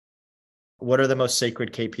what are the most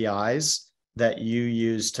sacred KPIs that you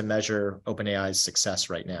use to measure OpenAI's success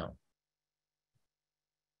right now?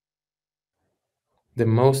 The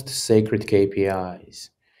most sacred KPIs.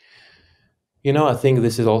 I think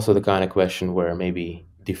this is also the kind of question where maybe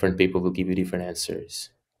different people will give you different answers.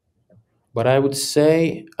 But I would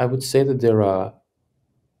say that there are,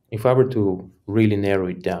 if I were to really narrow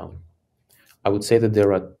it down, I would say that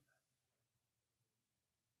there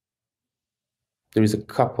is a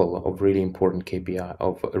couple of really important KPI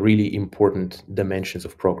of really important dimensions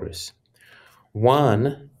of progress.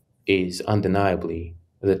 One is undeniably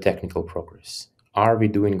the technical progress. Are we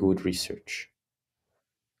doing good research?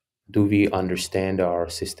 Do we understand our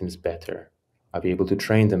systems better? Are we able to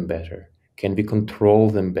train them better? Can we control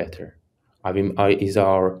them better? Is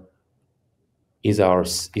our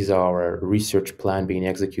research plan being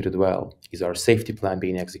executed well? Is our safety plan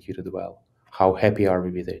being executed well? How happy are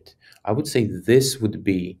we with it? I would say this would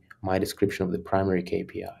be my description of the primary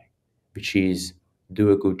KPI, which is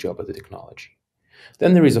do a good job at the technology.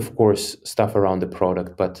 Then there is, of course, stuff around the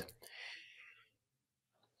product, but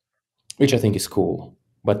which I think is cool.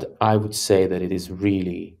 But I would say that it is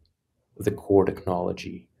really the core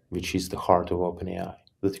technology, which is the heart of OpenAI.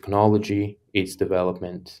 The technology, its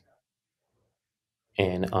development,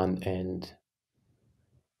 and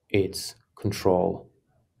its control,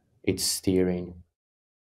 its steering,